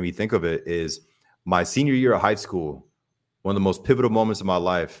it made me think of it is my senior year of high school, one of the most pivotal moments of my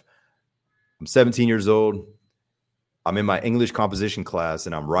life. I'm 17 years old. I'm in my English composition class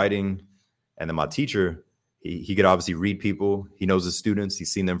and I'm writing. And then my teacher, he could obviously read people. He knows the students.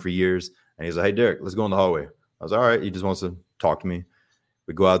 He's seen them for years. And he's like, hey, Derick, let's go in the hallway. I was like, all right. He just wants to talk to me.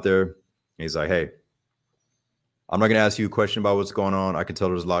 We go out there. And he's like, hey, I'm not going to ask you a question about what's going on. I can tell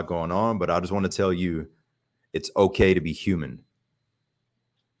there's a lot going on, but I just want to tell you it's okay to be human.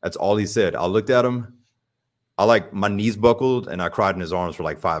 That's all he said. I looked at him. My knees buckled and I cried in his arms for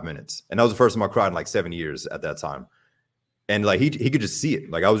like 5 minutes. And that was the first time I cried in like 7 years at that time. And like he could just see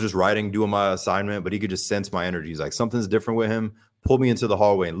it. Like I was just writing, doing my assignment, but he could just sense my energy. He's like, something's different with him. Pulled me into the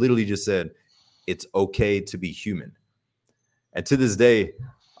hallway and literally just said, it's okay to be human. And to this day,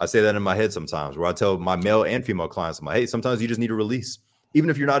 I say that in my head sometimes, where I tell my male and female clients, I'm like, hey, sometimes you just need to release. Even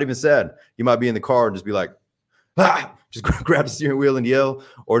if you're not even sad, you might be in the car and just be like, just grab the steering wheel and yell,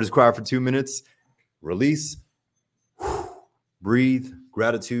 or just cry for 2 minutes, release, breathe,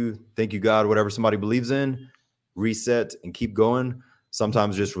 gratitude, thank you, God, whatever somebody believes in, reset and keep going.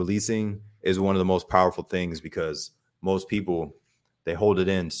 Sometimes just releasing is one of the most powerful things, because most people, they hold it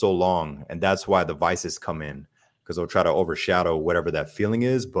in so long. And that's why the vices come in, because they'll try to overshadow whatever that feeling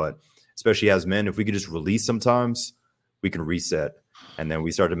is. But especially as men, if we could just release sometimes, we can reset and then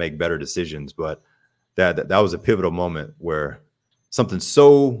we start to make better decisions. But that was a pivotal moment where something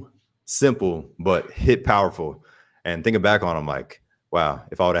so simple but hit powerful. And thinking back on, I'm like, wow,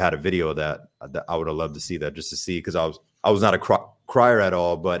 if I would have had a video of that, I would have loved to see that, just to see, because I was not a crier at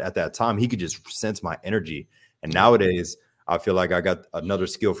all, but at that time he could just sense my energy. And nowadays I feel like I got another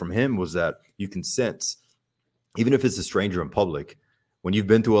skill from him, was that you can sense, even if it's a stranger in public, when you've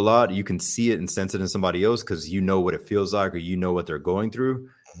been through a lot, you can see it and sense it in somebody else because you know what it feels like or you know what they're going through.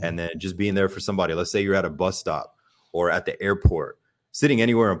 And then just being there for somebody, let's say you're at a bus stop or at the airport, sitting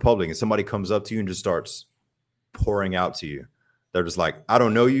anywhere in public, and somebody comes up to you and just starts pouring out to you. They're just like, I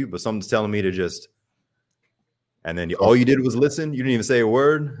don't know you, but someone's telling me to just, and then all you did was listen. You didn't even say a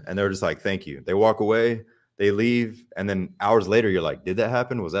word. And they're just like, thank you. They walk away, they leave. And then hours later, you're like, did that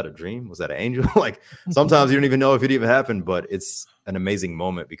happen? Was that a dream? Was that an angel? Like sometimes you don't even know if it even happened, but it's an amazing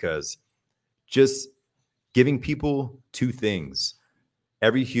moment because just giving people two things.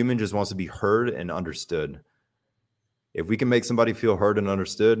 Every human just wants to be heard and understood. If we can make somebody feel heard and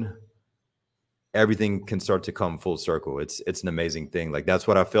understood, everything can start to come full circle. It's an amazing thing. Like that's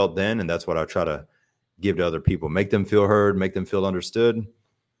what I felt then. And that's what I try to give to other people, make them feel heard, make them feel understood,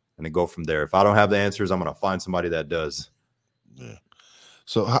 and then go from there. If I don't have the answers, I'm going to find somebody that does. Yeah.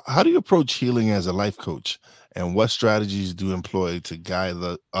 So how do you approach healing as a life coach, and what strategies do you employ to guide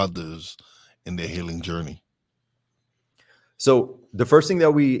the others in their healing journey? So the first thing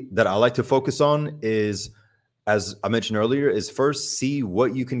that I like to focus on is, as I mentioned earlier, is first see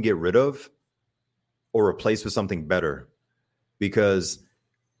what you can get rid of or replace with something better. Because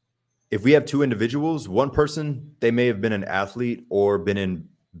if we have two individuals, one person, they may have been an athlete or been in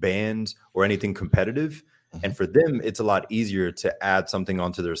bands or anything competitive. And for them, it's a lot easier to add something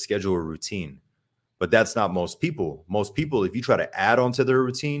onto their schedule or routine. But that's not most people. Most people, if you try to add onto their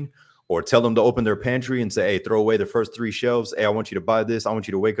routine or tell them to open their pantry and say, hey, throw away the first 3 shelves. Hey, I want you to buy this. I want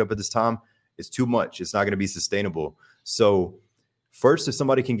you to wake up at this time. It's too much. It's not going to be sustainable. So first, if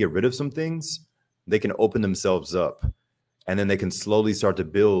somebody can get rid of some things, they can open themselves up. And then they can slowly start to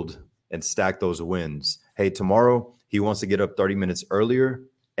build and stack those wins. Hey, tomorrow he wants to get up 30 minutes earlier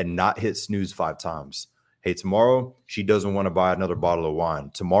and not hit snooze 5 times. Hey, tomorrow she doesn't want to buy another bottle of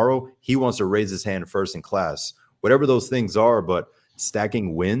wine. Tomorrow he wants to raise his hand first in class. Whatever those things are, but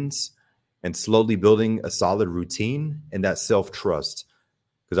stacking wins and slowly building a solid routine and that self-trust.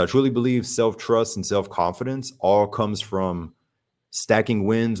 Because I truly believe self-trust and self-confidence all comes from stacking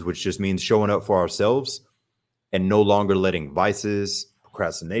wins, which just means showing up for ourselves and no longer letting vices,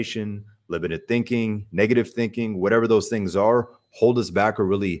 procrastination, limited thinking, negative thinking, whatever those things are, hold us back or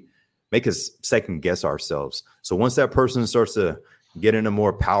really make us second guess ourselves. So once that person starts to get in a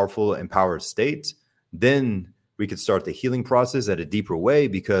more powerful, empowered state, then we could start the healing process at a deeper way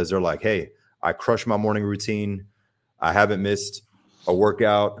because they're like, hey, I crushed my morning routine. I haven't missed a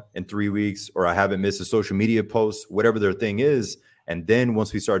workout in 3 weeks, or I haven't missed a social media post, whatever their thing is. And then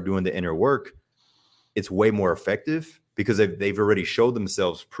once we start doing the inner work, it's way more effective because they've already showed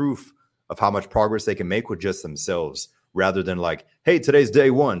themselves proof of how much progress they can make with just themselves, rather than like, hey, today's day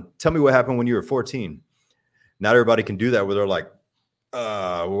 1. Tell me what happened when you were 14. Not everybody can do that where they're like,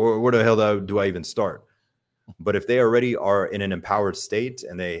 where the hell do I even start? But if they already are in an empowered state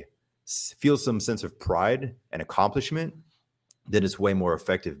and they feel some sense of pride and accomplishment, then it's way more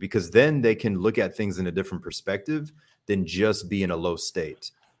effective because then they can look at things in a different perspective than just be in a low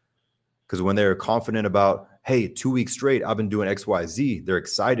state. Because when they're confident about, hey, 2 weeks straight, I've been doing X, Y, Z, they're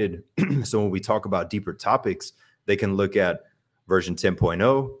excited. So when we talk about deeper topics, they can look at version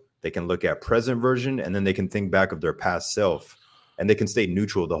 10.0, they can look at present version, and then they can think back of their past self, and they can stay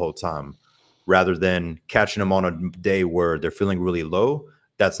neutral the whole time rather than catching them on a day where they're feeling really low.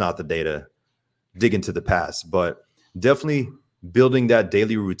 That's not the day to dig into the past, but definitely building that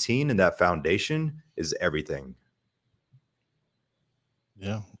daily routine and that foundation is everything.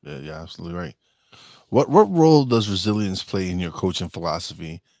 Yeah, absolutely right. What role does resilience play in your coaching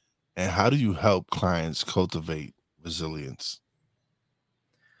philosophy, and how do you help clients cultivate resilience?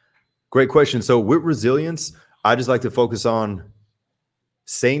 Great question. So with resilience, I just like to focus on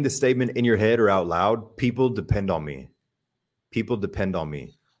saying the statement in your head or out loud. People depend on me. People depend on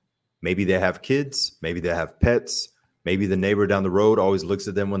me. Maybe they have kids. Maybe they have pets. Maybe the neighbor down the road always looks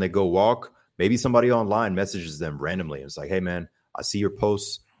at them when they go walk. Maybe somebody online messages them randomly. It's like, hey, man, I see your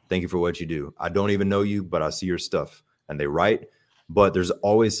posts. Thank you for what you do. I don't even know you, but I see your stuff. And they write. But there's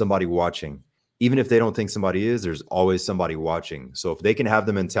always somebody watching. Even if they don't think somebody is, there's always somebody watching. So if they can have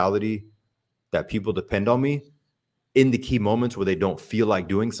the mentality that people depend on me in the key moments where they don't feel like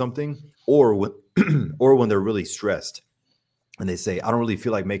doing something, or when, or when they're really stressed and they say, I don't really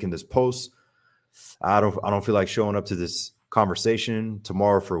feel like making this post. I don't feel like showing up to this conversation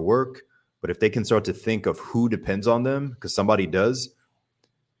tomorrow for work. But if they can start to think of who depends on them, because somebody does,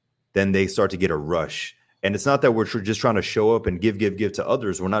 then they start to get a rush. And it's not that we're just trying to show up and give to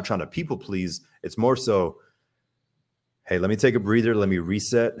others. We're not trying to people please. It's more so, hey, let me take a breather. Let me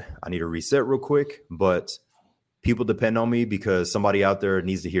reset. I need to reset real quick. But people depend on me because somebody out there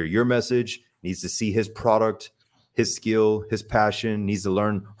needs to hear your message, needs to see his product, his skill, his passion, needs to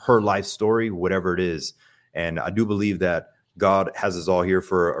learn her life story, whatever it is. And I do believe that God has us all here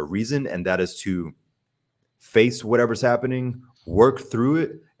for a reason, and that is to face whatever's happening, work through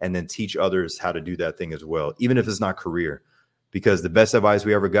it, and then teach others how to do that thing as well, even if it's not career. Because the best advice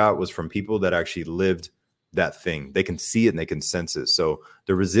we ever got was from people that actually lived that thing. They can see it and they can sense it. So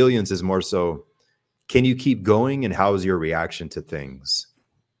the resilience is more so, can you keep going, and how is your reaction to things?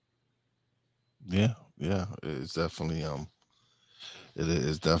 Yeah, it's definitely it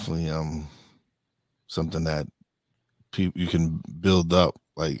is definitely something that you can build up.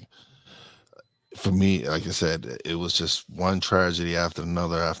 Like for me, like I said, it was just one tragedy after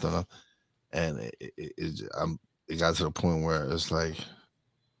another, and it got to the point where it's like,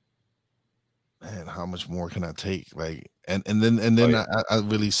 man, how much more can I take? Like, and then I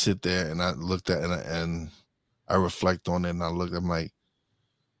really sit there and I looked at and I reflect on it, and I'm like,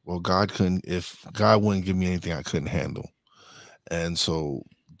 well, if God wouldn't give me anything I couldn't handle. And so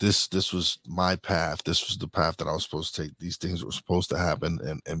this was my path. This was the path that I was supposed to take. These things were supposed to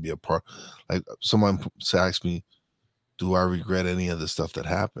happen and be a part. Like someone asked me, do I regret any of the stuff that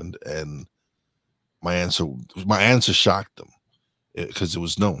happened? And my answer shocked them, because it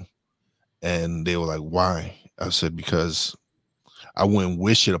was no. And they were like, why? I said, because I wouldn't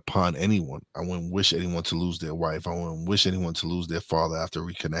wish it upon anyone. I wouldn't wish anyone to lose their wife. I wouldn't wish anyone to lose their father after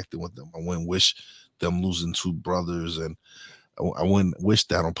reconnecting with them. I wouldn't wish them losing two brothers, and I wouldn't wish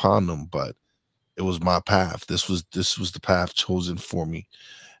that upon them. But it was my path. This was the path chosen for me,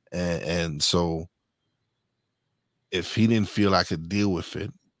 and so if he didn't feel I could deal with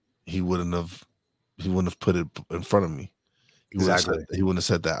it, he wouldn't have put it in front of me. He wouldn't have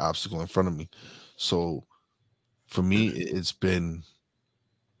set that obstacle in front of me. So for me, it's been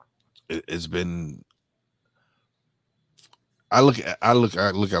I look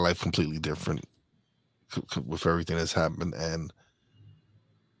at life completely different with everything that's happened, and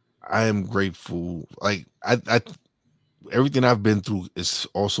I am grateful. Like I everything I've been through is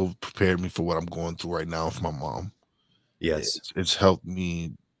also prepared me for what I'm going through right now with my mom. Yes. It's helped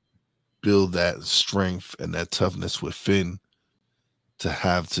me build that strength and that toughness within to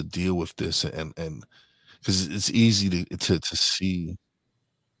have to deal with this, and because it's easy to see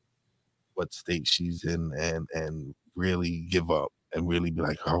what state she's in and really give up and really be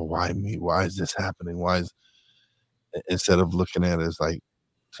like, oh, why me? Why is this happening? Instead of looking at it as like,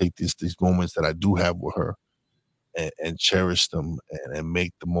 take these moments that I do have with her and cherish them and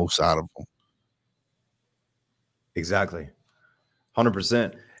make the most out of them. Exactly.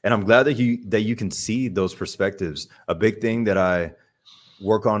 100%. And I'm glad that you can see those perspectives. A big thing that I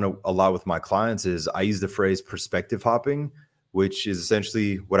work on a lot with my clients is I use the phrase perspective hopping, which is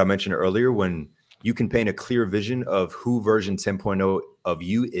essentially what I mentioned earlier. When you can paint a clear vision of who version 10.0 of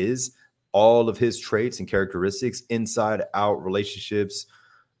you is, all of his traits and characteristics, inside out, relationships,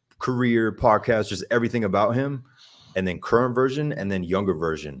 career, podcast, just everything about him, and then current version, and then younger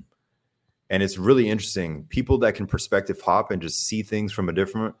version. And it's really interesting. People that can perspective hop and just see things from a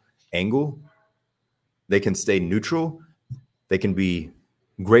different angle, they can stay neutral. They can be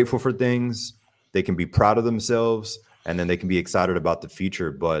grateful for things. They can be proud of themselves, and then they can be excited about the future.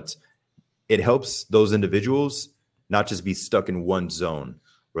 But it helps those individuals not just be stuck in one zone,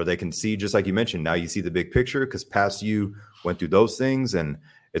 where they can see, just like you mentioned, now you see the big picture because past you went through those things. And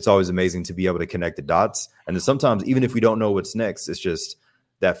it's always amazing to be able to connect the dots. And then sometimes, even if we don't know what's next, it's just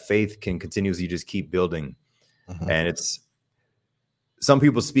that faith can continuously just keep building. Mm-hmm. And some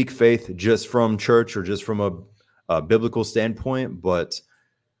people speak faith just from church or just from a biblical standpoint, but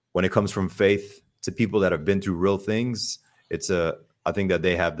when it comes from faith to people that have been through real things, I think that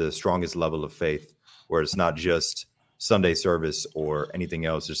they have the strongest level of faith, where it's not just Sunday service or anything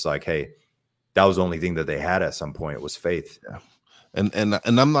else. It's like, hey, that was the only thing that they had at some point, was faith. Yeah. And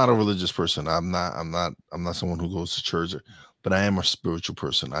I'm not a religious person. I'm not someone who goes to church, but I am a spiritual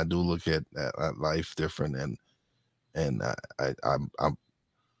person. I do look at life different, and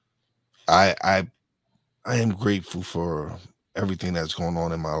I am grateful for everything that's going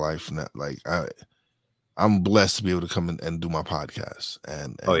on in my life, and that, like, I'm blessed to be able to come and do my podcast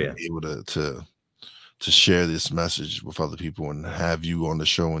and be able to share this message with other people and have you on the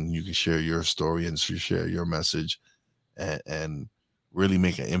show, and you can share your story and share your message and really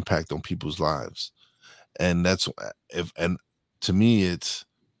make an impact on people's lives. And and to me, it's,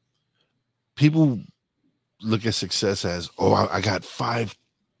 people look at success as, oh, I got 5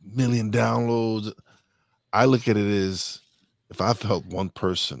 million downloads. I look at it as, if I've helped one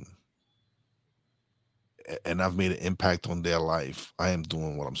person and I've made an impact on their life, I am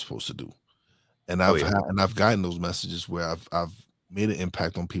doing what I'm supposed to do. And I've gotten those messages where I've made an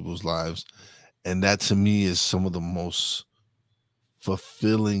impact on people's lives, And that to me is some of the most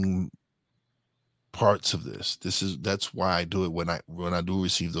fulfilling parts of this. That's why I do it when I do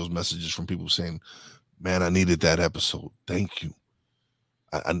receive those messages from people saying, man, I needed that episode. Thank you.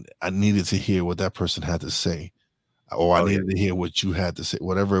 I needed to hear what that person had to say, or I needed to hear what you had to say,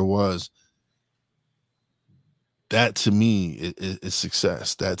 whatever it was. That to me is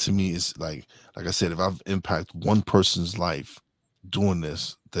success. That to me is like I said, if I've impacted one person's life doing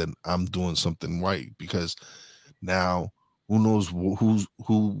this, then I'm doing something right, because now who knows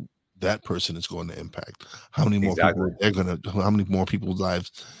who that person is going to impact, how many more people how many more people's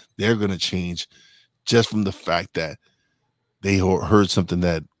lives they're going to change just from the fact that they heard something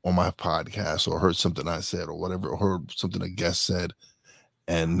that on my podcast, or heard something I said, or whatever, or heard something a guest said,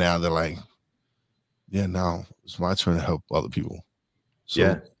 and now they're like, yeah, now it's my turn to help other people.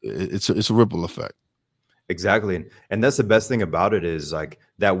 So it's a ripple effect. Exactly. And that's the best thing about it, is like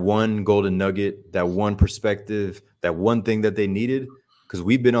that one golden nugget, that one perspective, that one thing that they needed, because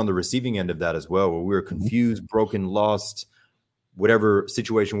we've been on the receiving end of that as well, where we were confused, broken, lost, whatever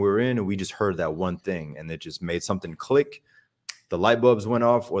situation we were in, and we just heard that one thing and it just made something click. The light bulbs went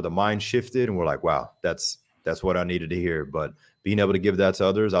off, or the mind shifted, and we're like, wow, that's what I needed to hear. But being able to give that to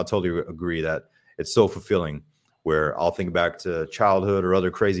others, I'll totally agree that it's so fulfilling, where I'll think back to childhood or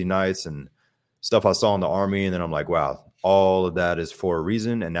other crazy nights and stuff I saw in the Army, and then I'm like, wow, all of that is for a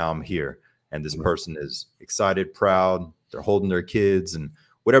reason, and now I'm here. And this person is excited, proud, they're holding their kids, and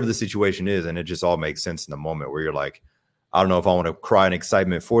whatever the situation is, and it just all makes sense in the moment, where you're like, I don't know if I want to cry in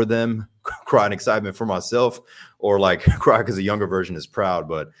excitement for them, cry in excitement for myself, or like cry because the younger version is proud,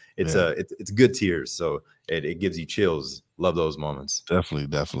 but it's good tears. So it gives you chills. Love those moments.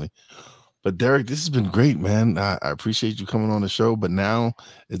 Definitely. But Derick, this has been great, man. I appreciate you coming on the show, but now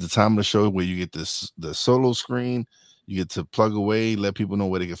is the time of the show where you get the solo screen, you get to plug away, let people know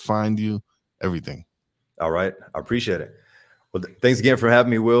where they can find you, everything. All right. I appreciate it. Well, thanks again for having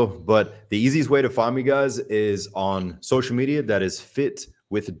me, Will. But the easiest way to find me, guys, is on social media. That is Fit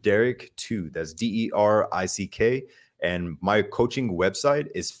with Derick 2. That's DERICK. And my coaching website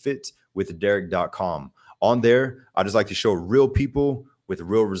is fitwithderick.com. On there, I just like to show real people with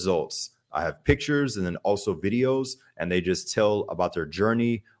real results. I have pictures and then also videos, and they just tell about their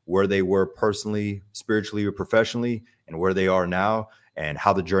journey, where they were personally, spiritually, or professionally, and where they are now, and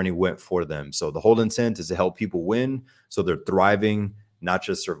how the journey went for them. So the whole intent is to help people win, so they're thriving, not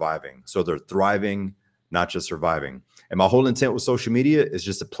just surviving. So they're thriving, not just surviving. And my whole intent with social media is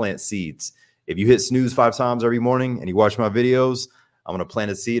just to plant seeds. If you hit snooze 5 times every morning and you watch my videos, I'm going to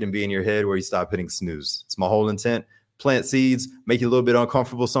plant a seed and be in your head where you stop hitting snooze. It's my whole intent. Plant seeds, make you a little bit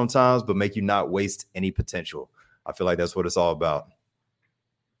uncomfortable sometimes, but make you not waste any potential. I feel like that's what it's all about.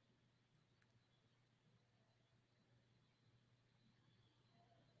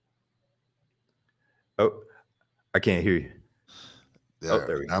 Oh, I can't hear you.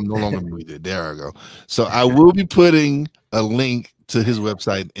 There we go. I'm no longer muted. There I go. So I will be putting a link to his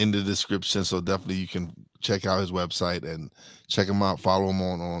website in the description. So definitely you can check out his website and check him out. Follow him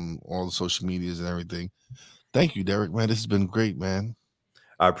on all the social medias and everything. Thank you, Derick, man. This has been great, man.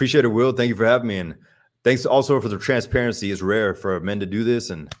 I appreciate it, Will. Thank you for having me. And thanks also for the transparency. It's rare for men to do this,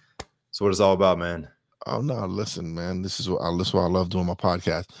 and that's what it's all about, man. Oh, no, listen, man. This is what I love doing my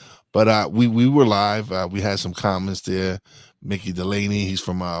podcast. But we were live. We had some comments there. Mickey Delaney, he's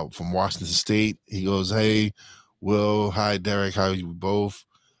from Washington State. He goes, hey, Will, hi, Derick. How are you both?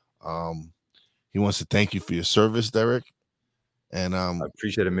 He wants to thank you for your service, Derick. And I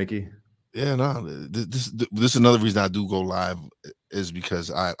appreciate it, Mickey. Yeah, no, this is another reason I do go live, is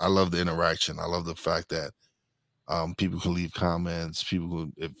because I love the interaction. I love the fact that people can leave comments. People,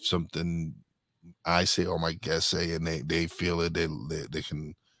 if something I say or my guests say and they feel it, they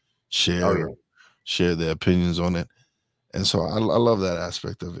can share their opinions on it. And so I love that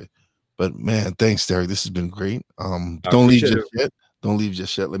aspect of it. But man, thanks, Derick. This has been great. Don't leave just yet. Don't leave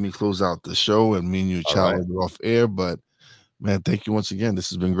just yet. Let me close out the show and me and you chat off air. But man, thank you once again. This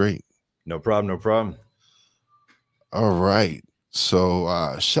has been great. No problem. All right.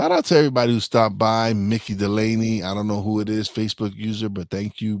 So shout out to everybody who stopped by. Mickey Delaney, I don't know who it is, Facebook user, but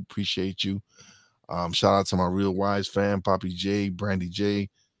thank you. Appreciate you. Shout out to my Real Wise fan, Poppy J, Brandy J.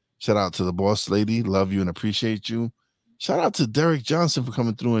 Shout out to the boss lady. Love you and appreciate you. Shout out to Derick Johnson for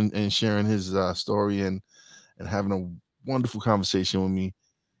coming through and sharing his story and having a wonderful conversation with me.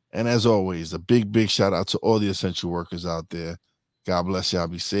 And as always, a big shout out to all the essential workers out there. God bless y'all.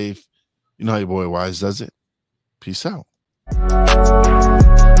 Be safe. You know how your boy Wize does it. Peace out.